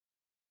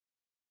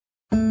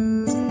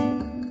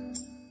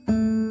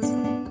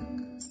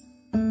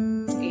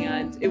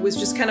it was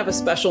just kind of a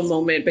special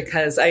moment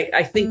because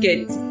I think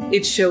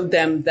it showed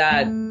them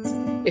that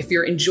if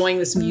you're enjoying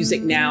this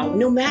music now,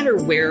 no matter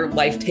where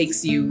life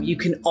takes you, you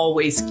can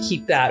always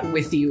keep that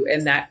with you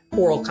and that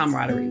choral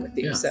camaraderie with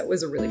you. Yeah. So it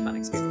was a really fun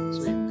experience.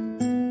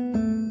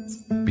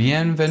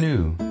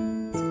 Bienvenue.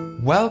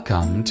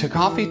 Welcome to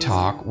Coffee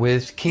Talk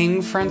with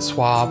King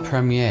Francois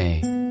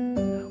I,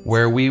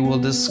 where we will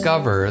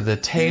discover the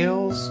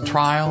tales,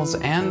 trials,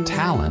 and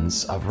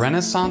talents of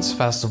Renaissance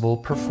Festival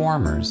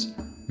performers,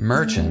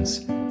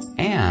 merchants,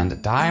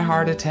 and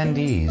die-hard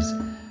attendees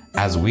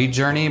as we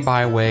journey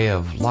by way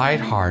of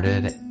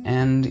light-hearted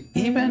and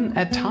even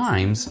at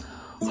times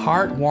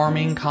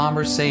heartwarming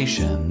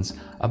conversations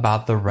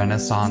about the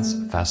Renaissance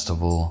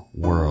Festival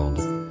world.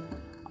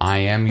 I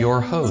am your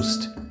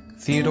host,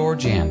 Theodore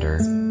Jander,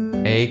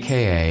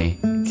 aka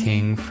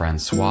King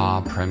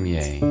Francois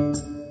I.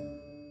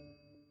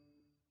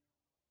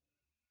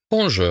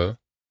 Bonjour.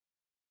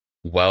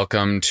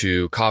 Welcome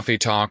to Coffee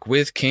Talk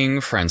with King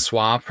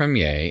Francois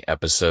I,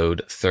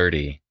 episode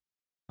 30.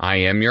 I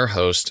am your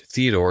host,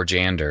 Theodore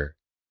Jander.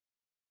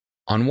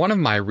 On one of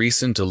my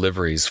recent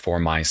deliveries for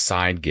my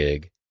side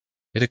gig,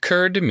 it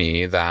occurred to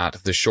me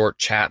that the short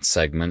chat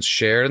segments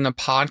shared in the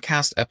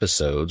podcast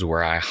episodes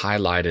where I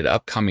highlighted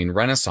upcoming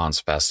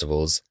Renaissance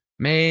festivals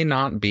may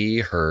not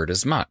be heard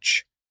as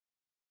much.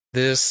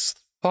 This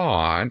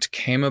thought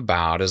came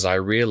about as I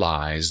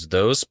realized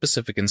those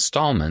specific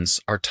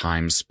installments are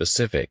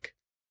time-specific,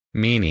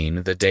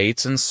 meaning the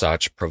dates and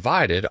such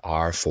provided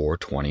are for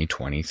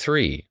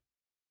 2023.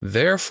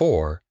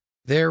 Therefore,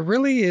 there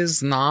really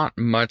is not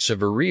much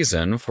of a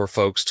reason for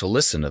folks to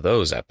listen to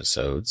those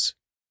episodes.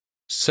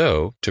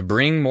 So, to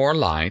bring more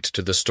light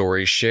to the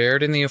stories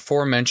shared in the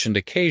aforementioned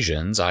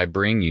occasions, I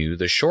bring you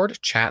the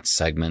short chat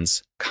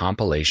segments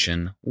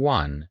Compilation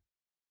 1.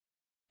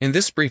 In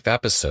this brief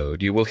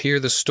episode, you will hear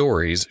the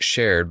stories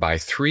shared by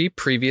 3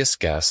 previous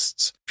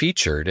guests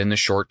featured in the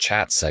short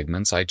chat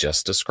segments I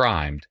just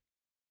described.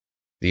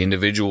 The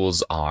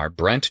individuals are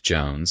Brent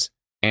Jones,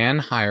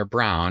 Hier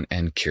Brown,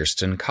 and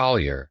Kirsten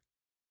Collier.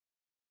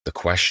 The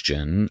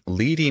question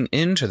leading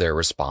into their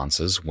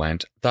responses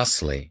went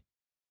thusly.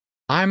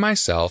 I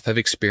myself have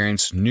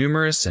experienced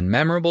numerous and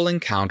memorable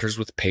encounters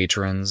with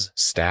patrons,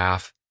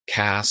 staff,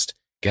 cast,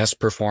 guest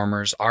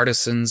performers,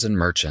 artisans, and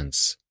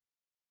merchants.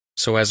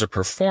 So as a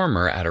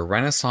performer at a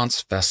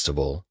Renaissance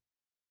festival,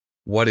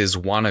 what is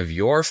one of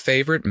your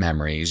favorite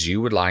memories you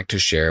would like to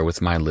share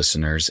with my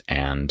listeners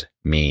and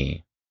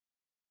me?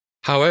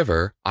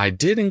 However, I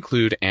did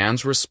include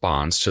Anne's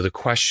response to the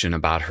question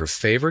about her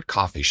favorite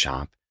coffee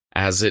shop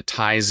as it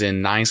ties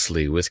in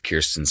nicely with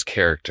Kirsten's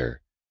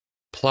character.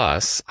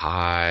 Plus,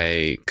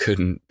 I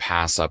couldn't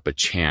pass up a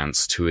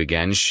chance to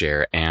again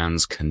share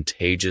Anne's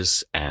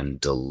contagious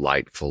and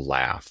delightful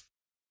laugh.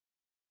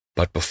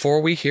 But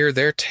before we hear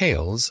their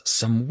tales,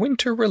 some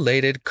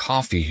winter-related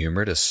coffee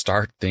humor to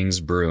start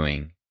things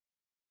brewing.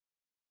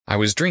 I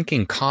was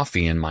drinking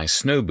coffee in my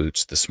snow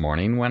boots this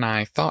morning when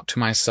I thought to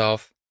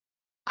myself,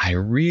 I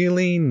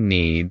really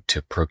need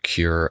to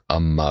procure a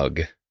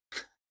mug.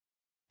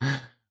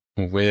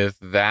 With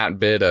that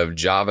bit of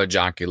Java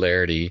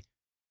jocularity,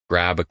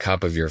 grab a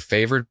cup of your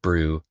favorite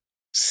brew,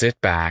 sit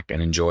back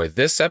and enjoy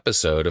this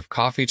episode of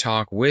Coffee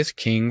Talk with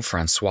King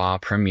Francois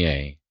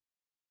I.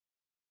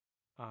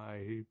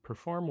 I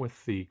perform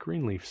with the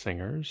Greenleaf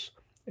Singers,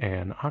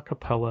 an a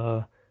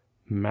cappella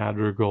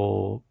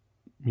madrigal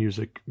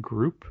music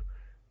group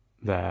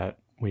that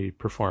we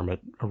perform at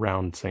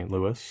around St.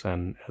 Louis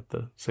and at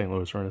the St.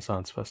 Louis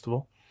Renaissance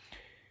Festival.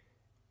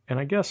 And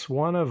I guess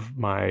one of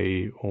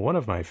my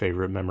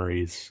favorite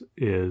memories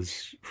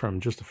is from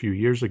just a few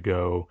years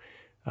ago.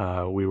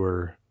 We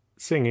were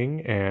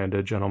singing and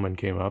a gentleman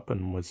came up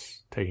and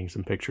was taking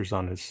some pictures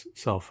on his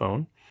cell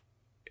phone.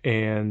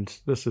 And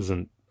this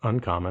isn't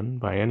uncommon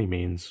by any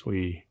means.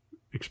 We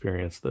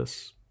experience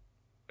this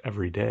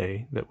every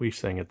day that we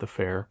sing at the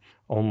fair.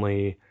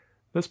 Only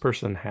this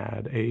person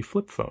had a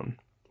flip phone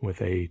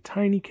with a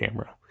tiny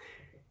camera,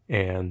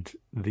 and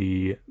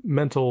the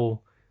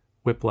mental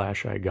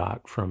whiplash I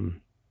got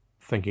from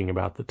thinking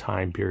about the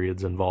time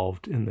periods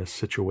involved in this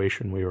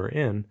situation we were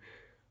in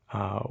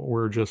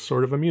were just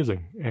sort of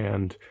amusing,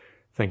 and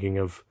thinking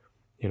of,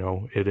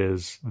 it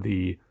is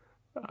the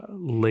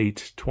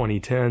late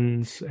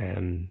 2010s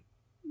and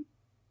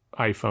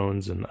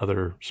iPhones and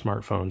other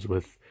smartphones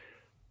with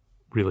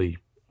really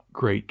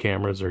great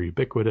cameras are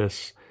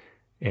ubiquitous.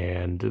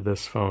 And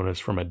this phone is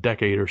from a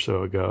decade or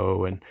so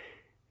ago, and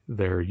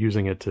they're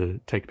using it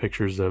to take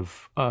pictures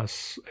of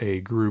us,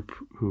 a group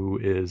who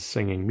is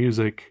singing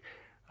music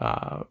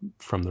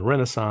from the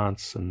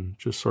Renaissance, and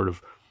just sort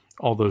of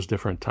all those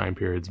different time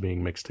periods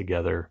being mixed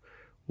together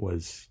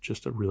was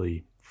just a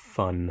really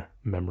fun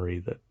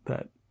memory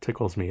that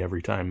tickles me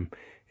every time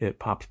it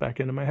pops back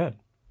into my head.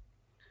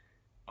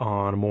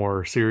 On a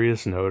more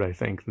serious note, I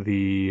think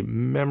the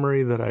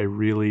memory that I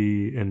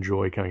really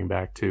enjoy coming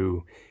back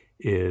to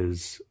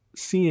is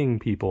seeing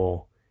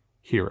people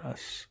hear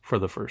us for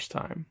the first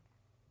time.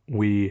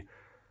 We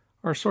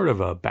are sort of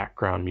a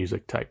background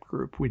music type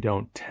group. We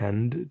don't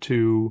tend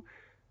to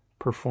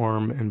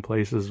perform in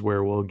places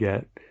where we'll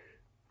get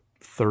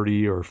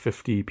 30 or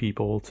 50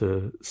 people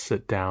to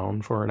sit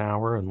down for an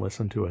hour and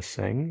listen to us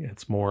sing.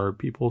 It's more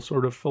people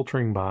sort of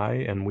filtering by,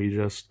 and we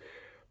just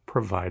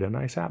provide a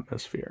nice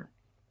atmosphere.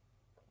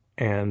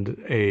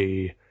 And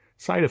a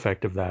side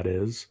effect of that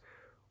is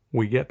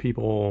we get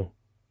people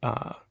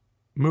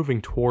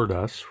moving toward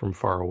us from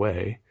far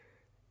away,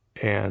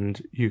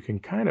 and you can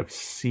kind of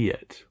see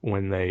it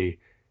when they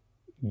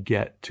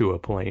get to a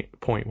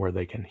point where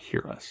they can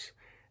hear us.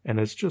 And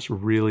it's just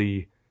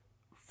really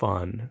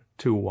fun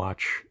to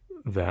watch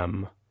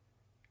them,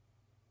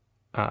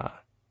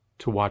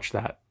 to watch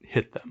that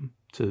hit them,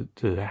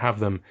 to have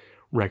them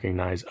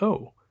recognize,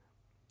 oh,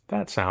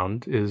 that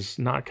sound is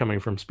not coming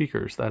from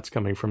speakers. That's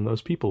coming from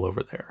those people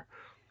over there.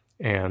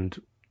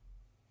 And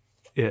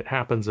it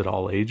happens at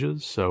all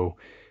ages. So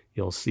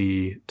you'll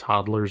see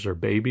toddlers or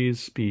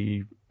babies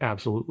be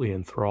absolutely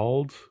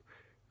enthralled.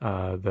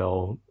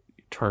 They'll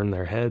turn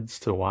their heads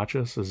to watch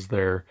us as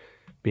they're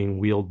being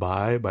wheeled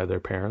by their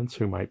parents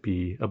who might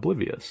be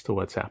oblivious to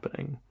what's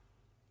happening.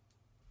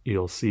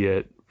 You'll see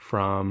it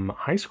from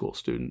high school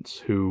students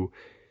who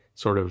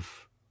sort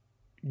of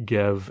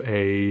give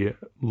a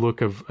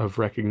look of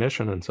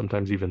recognition and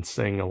sometimes even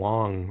sing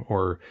along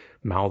or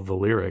mouth the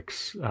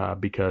lyrics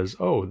because,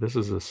 oh, this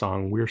is a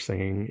song we're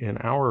singing in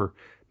our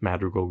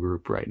madrigal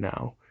group right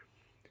now.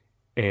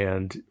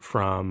 And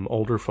from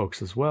older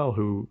folks as well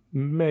who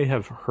may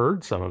have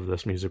heard some of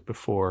this music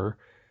before,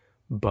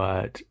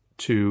 but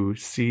to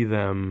see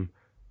them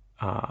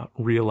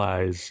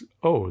realize,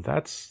 oh,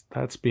 that's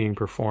being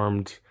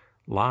performed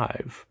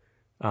live,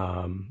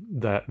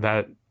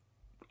 that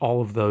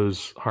all of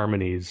those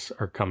harmonies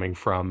are coming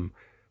from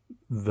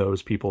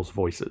those people's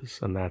voices,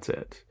 and that's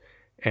it.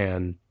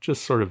 And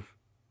just sort of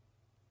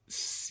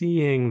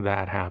seeing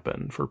that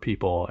happen for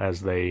people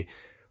as they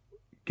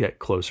get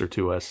closer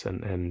to us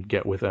and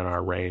get within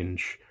our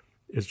range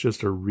is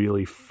just a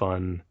really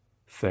fun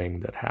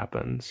thing that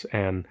happens.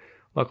 And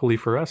luckily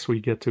for us,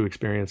 we get to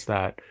experience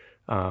that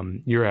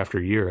year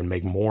after year and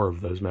make more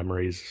of those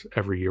memories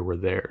every year we're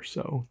there.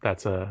 So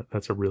that's a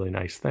really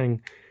nice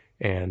thing.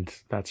 And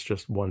that's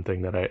just one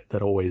thing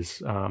that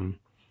always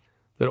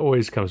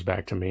comes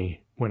back to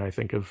me when I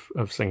think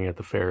of singing at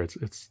the fair.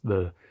 It's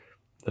the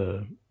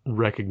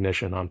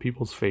recognition on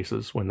people's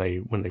faces when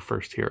they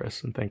first hear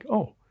us and think,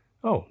 oh,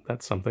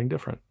 that's something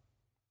different.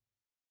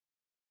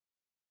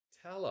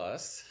 Tell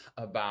us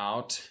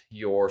about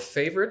your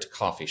favorite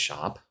coffee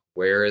shop.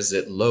 Where is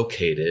it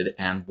located,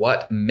 and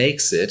what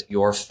makes it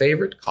your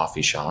favorite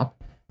coffee shop?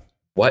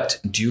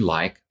 What do you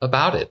like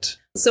about it?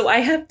 So I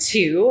have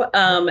two,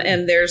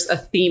 and there's a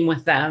theme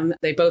with them.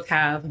 They both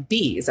have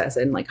bees, as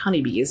in like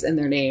honeybees in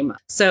their name.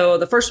 So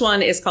the first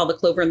one is called The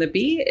Clover and the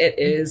Bee. It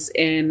is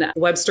in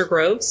Webster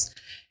Groves,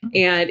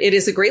 and it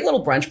is a great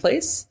little brunch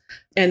place.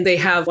 And they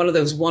have one of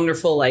those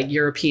wonderful, like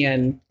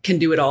European can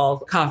do it all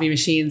coffee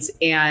machines.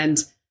 And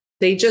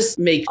they just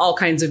make all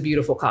kinds of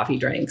beautiful coffee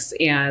drinks.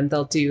 And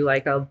they'll do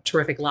like a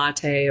terrific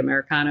latte,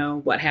 Americano,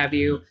 what have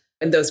you.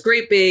 And those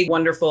great big,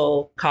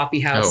 wonderful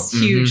coffee house,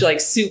 huge like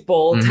soup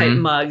bowl type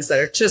mugs that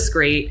are just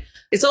great.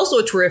 It's also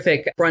a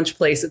terrific brunch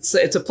place.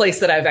 It's a place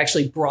that I've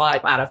actually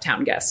brought out of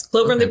town guests.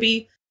 Clover and the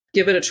Bee,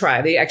 give it a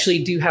try. They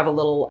actually do have a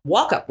little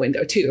walk-up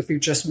window too, if you're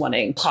just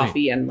wanting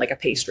coffee and like a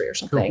pastry or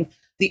something. Cool.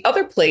 The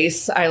other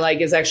place I like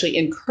is actually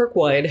in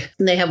Kirkwood,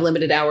 and they have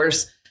limited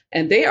hours,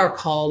 and they are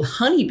called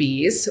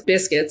Honeybees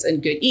Biscuits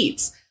and Good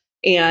Eats.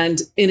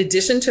 And in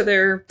addition to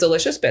their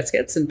delicious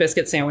biscuits and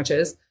biscuit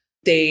sandwiches,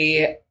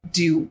 they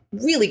do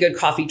really good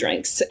coffee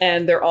drinks,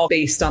 and they're all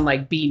based on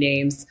like bee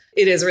names.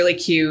 It is really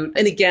cute.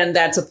 And again,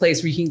 that's a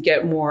place where you can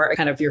get more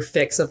kind of your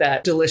fix of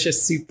that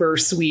delicious, super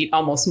sweet,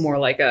 almost more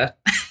like a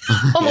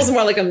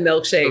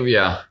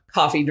milkshake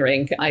coffee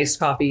drink, iced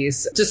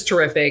coffees, just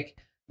terrific.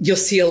 You'll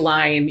see a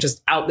line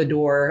just out the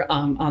door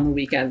on the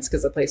weekends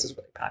because the place is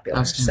really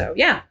popular. So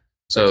yeah.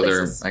 So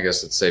I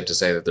guess it's safe to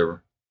say that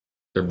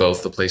they're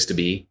both the place to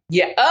be.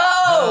 Yeah.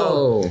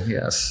 Oh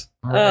yes.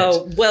 All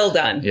right. Well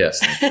done.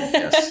 Yes.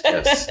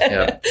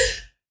 Yeah.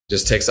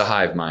 Just takes a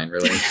hive mind,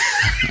 really.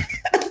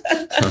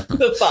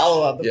 The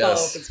follow-up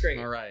is great.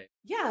 All right.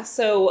 Yeah.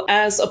 So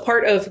as a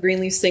part of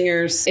Greenleaf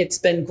Singers, it's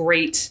been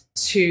great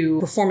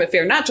to perform at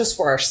fair, not just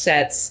for our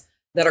sets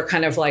that are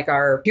kind of like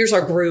here's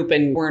our group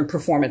and we're in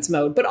performance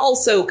mode, but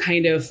also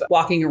kind of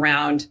walking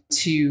around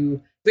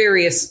to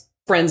various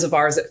friends of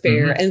ours at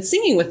fair and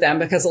singing with them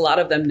because a lot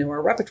of them know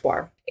our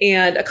repertoire.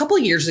 And a couple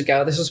of years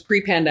ago, this was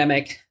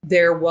pre-pandemic,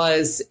 there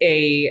was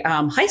a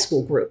high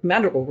school group,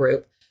 madrigal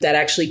group, that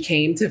actually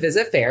came to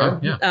visit fair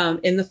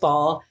in the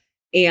fall.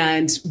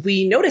 And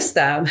we noticed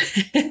them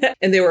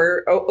and they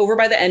were over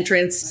by the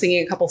entrance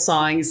singing a couple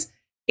songs.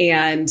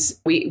 And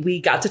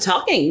we got to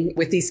talking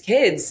with these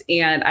kids,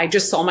 and I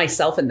just saw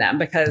myself in them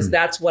because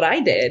that's what I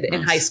did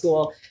in high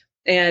school.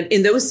 And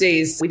in those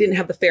days, we didn't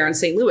have the fair in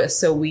St. Louis.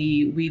 So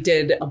we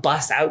did a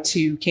bus out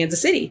to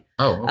Kansas City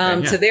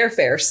to their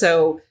fair.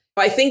 So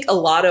I think a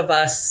lot of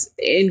us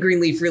in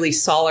Greenleaf really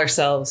saw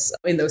ourselves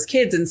in those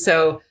kids. And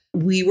so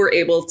we were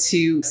able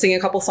to sing a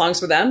couple songs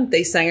for them.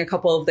 They sang a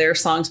couple of their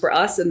songs for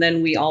us, and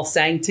then we all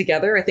sang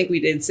together. I think we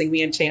did Sing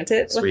Me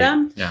Enchanted with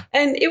them. Yeah.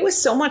 And it was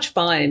so much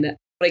fun.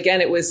 But again,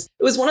 it was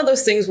one of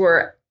those things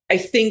where I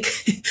think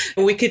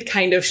we could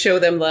kind of show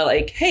them that,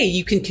 like, hey,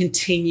 you can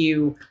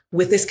continue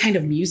with this kind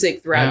of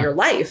music throughout your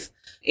life.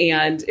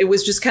 And it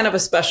was just kind of a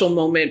special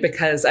moment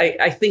because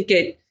I think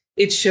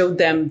it showed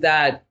them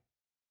that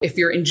if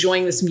you're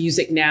enjoying this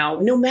music now,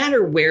 no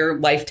matter where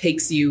life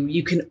takes you,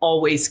 you can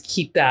always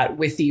keep that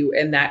with you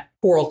and that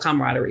choral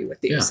camaraderie with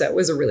you. Yeah. So it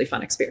was a really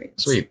fun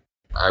experience. Sweet.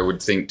 I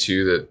would think,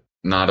 too, that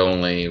not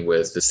only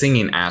with the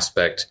singing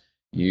aspect,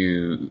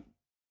 you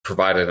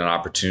provided an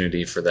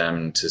opportunity for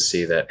them to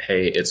see that,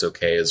 hey, it's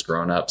okay as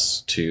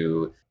grown-ups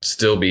to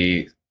still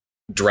be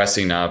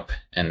dressing up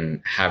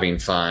and having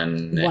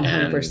fun.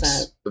 100%.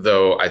 And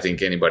though I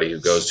think anybody who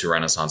goes to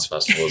Renaissance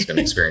Festival is going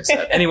to experience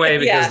that anyway,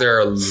 because there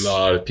are a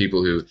lot of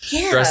people who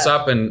dress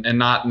up and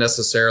not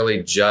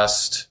necessarily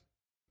just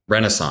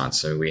Renaissance.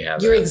 So we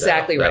have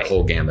that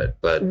whole gamut.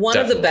 But one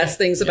of the best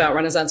things about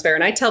Renaissance Fair,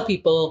 and I tell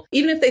people,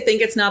 even if they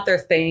think it's not their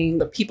thing,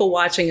 the people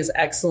watching is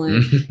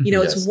excellent. You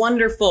know, it's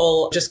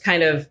wonderful just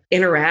kind of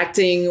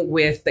interacting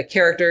with the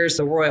characters.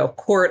 The royal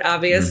court,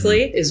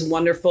 obviously, is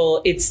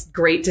wonderful. It's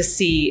great to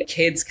see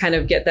kids kind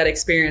of get that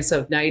experience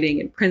of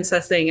knighting and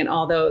princessing and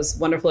all those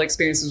wonderful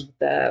experiences with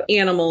the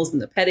animals and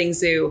the petting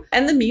zoo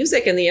and the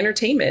music and the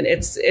entertainment.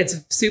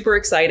 It's super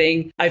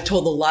exciting. I've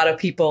told a lot of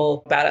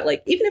people about it.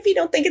 Like, even if you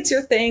don't think it's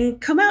your thing,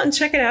 come out and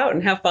check it out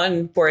and have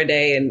fun for a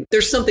day. And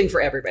there's something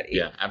for everybody.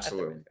 Yeah,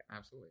 absolutely.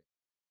 Absolutely.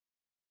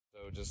 So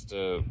just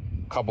a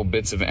couple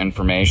bits of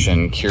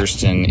information.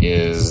 Kirsten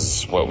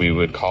is what we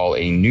would call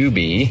a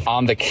newbie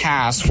on the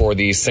cast for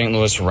the St.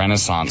 Louis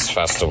Renaissance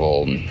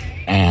Festival.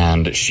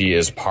 And she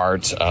is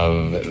part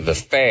of the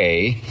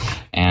Fae,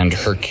 and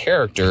her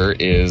character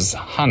is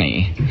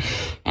Honey.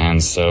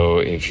 And so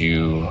if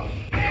you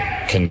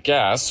can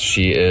guess,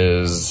 she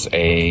is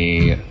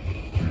a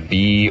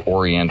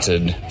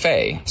bee-oriented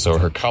fae. So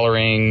her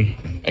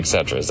coloring,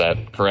 etc. Is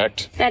that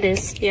correct? That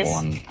is,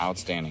 yes.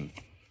 Outstanding.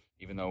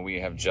 Even though we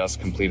have just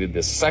completed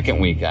this second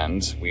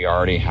weekend, we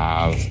already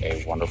have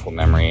a wonderful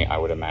memory, I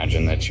would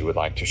imagine, that you would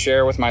like to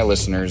share with my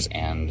listeners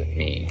and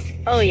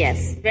me. Oh,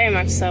 yes, very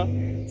much so.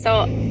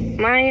 So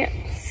my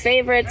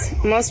favorite,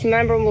 most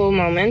memorable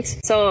moment.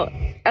 So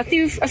a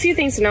few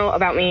things to know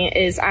about me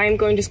is I'm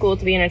going to school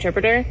to be an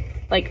interpreter,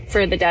 like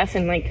for the deaf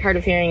and like hard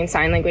of hearing and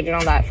sign language and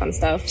all that fun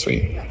stuff.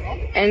 Sweet.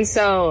 And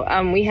so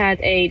we had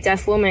a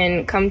deaf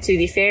woman come to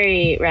the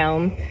fairy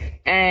realm,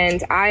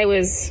 and I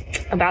was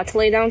about to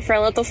lay down for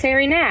a little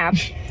fairy nap.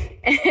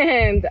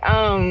 And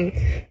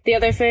the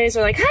other fairies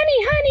were like,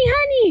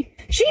 honey,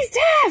 she's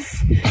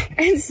deaf.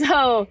 And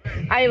so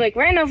I like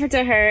ran over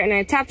to her and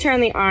I tapped her on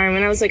the arm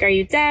and I was like, are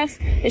you deaf?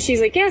 And she's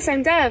like, yes,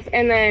 I'm deaf.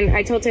 And then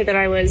I told her that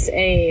I was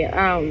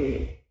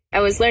I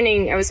was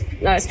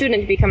a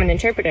student to become an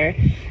interpreter.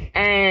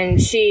 And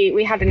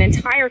we had an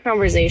entire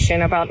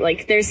conversation about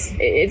like,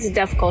 it's a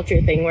deaf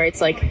culture thing where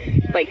it's like,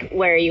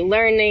 where are you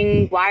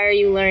learning? Why are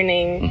you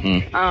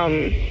learning?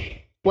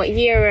 What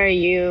year are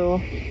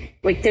you?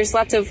 Like, there's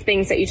lots of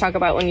things that you talk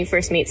about when you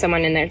first meet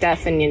someone and they're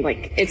deaf, and you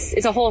like,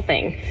 it's a whole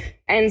thing.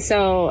 And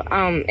so,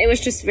 it was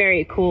just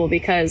very cool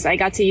because I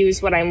got to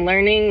use what I'm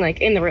learning,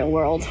 like, in the real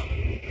world.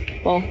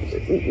 Well,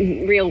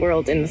 real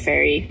world in the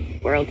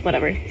fairy world,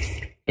 whatever.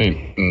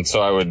 And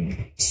so I would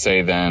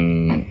say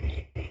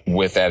then,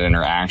 with that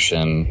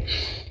interaction,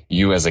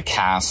 you as a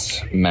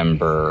cast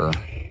member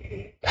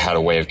had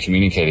a way of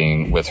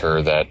communicating with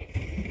her that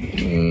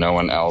no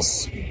one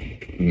else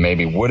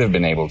maybe would have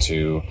been able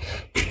to,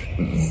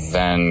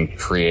 then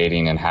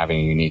creating and having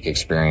a unique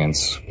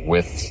experience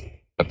with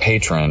a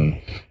patron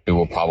who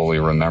will probably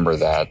remember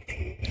that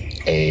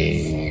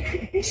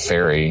a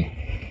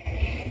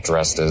fairy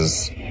dressed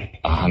as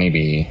a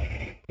honeybee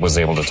was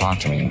able to talk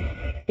to me.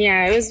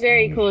 Yeah, it was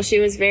very cool. She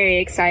was very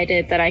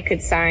excited that I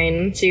could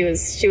sign. She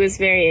was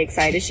very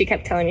excited. She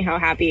kept telling me how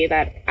happy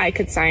that I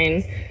could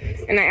sign.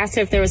 And I asked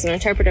her if there was an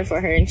interpreter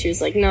for her, and she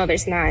was like, no,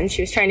 there's not. And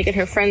she was trying to get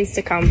her friends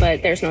to come,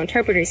 but there's no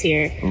interpreters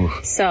here.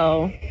 Oof.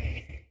 So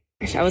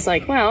I was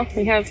like, well, I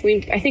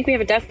think we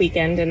have a deaf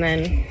weekend, and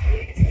then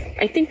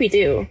I think we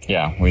do.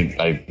 Yeah,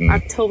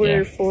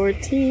 October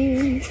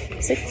 14th,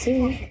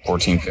 16th.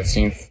 14th, 15th,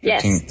 15th,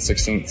 yes.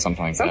 16th,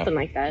 something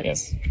like that.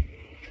 Yes.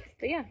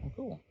 But yeah. Oh,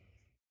 cool.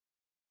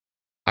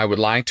 I would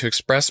like to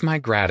express my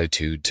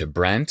gratitude to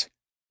Brent,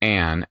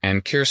 Anne,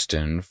 and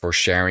Kirsten for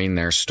sharing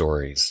their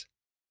stories.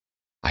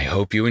 I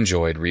hope you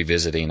enjoyed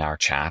revisiting our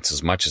chats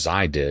as much as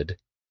I did.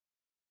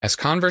 As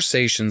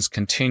conversations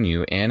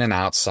continue in and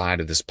outside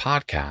of this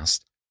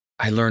podcast,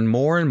 I learn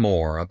more and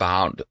more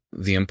about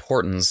the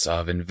importance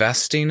of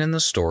investing in the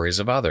stories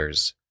of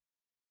others.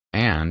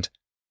 And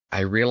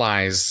I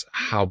realize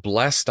how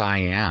blessed I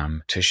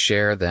am to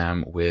share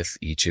them with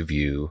each of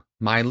you,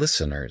 my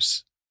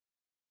listeners.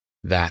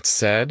 That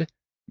said,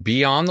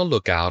 be on the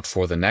lookout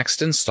for the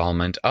next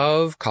installment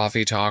of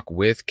Coffee Talk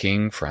with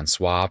King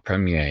Francois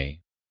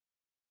I.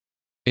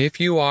 If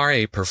you are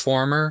a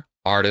performer,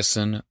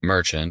 artisan,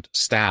 merchant,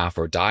 staff,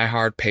 or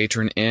diehard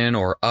patron in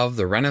or of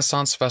the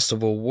Renaissance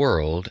Festival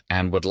world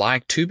and would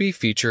like to be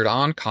featured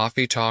on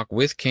Coffee Talk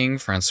with King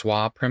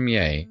Francois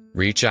I,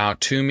 reach out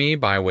to me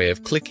by way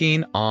of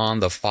clicking on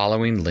the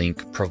following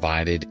link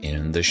provided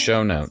in the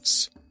show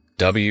notes: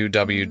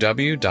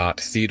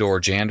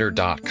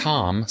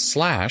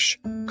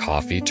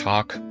 www.theodorejander.com/Coffee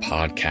Talk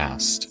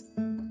Podcast.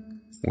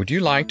 Would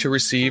you like to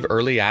receive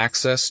early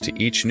access to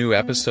each new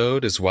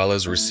episode as well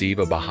as receive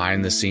a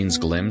behind-the-scenes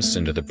glimpse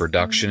into the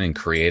production and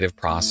creative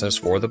process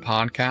for the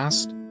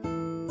podcast?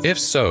 If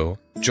so,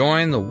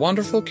 join the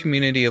wonderful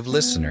community of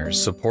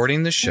listeners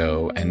supporting the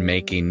show and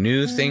making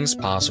new things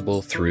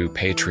possible through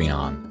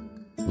Patreon.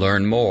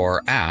 Learn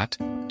more at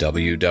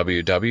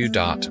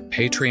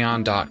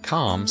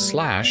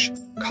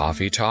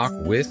www.patreon.com/Coffee Talk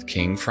with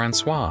King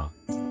Francois.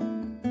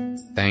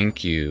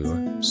 Thank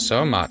you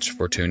so much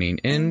for tuning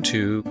in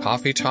to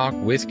Coffee Talk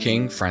with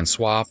King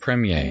Francois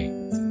I.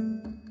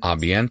 A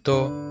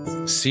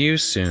bientôt, see you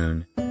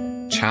soon,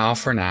 ciao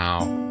for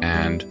now,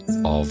 and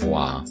au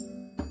revoir.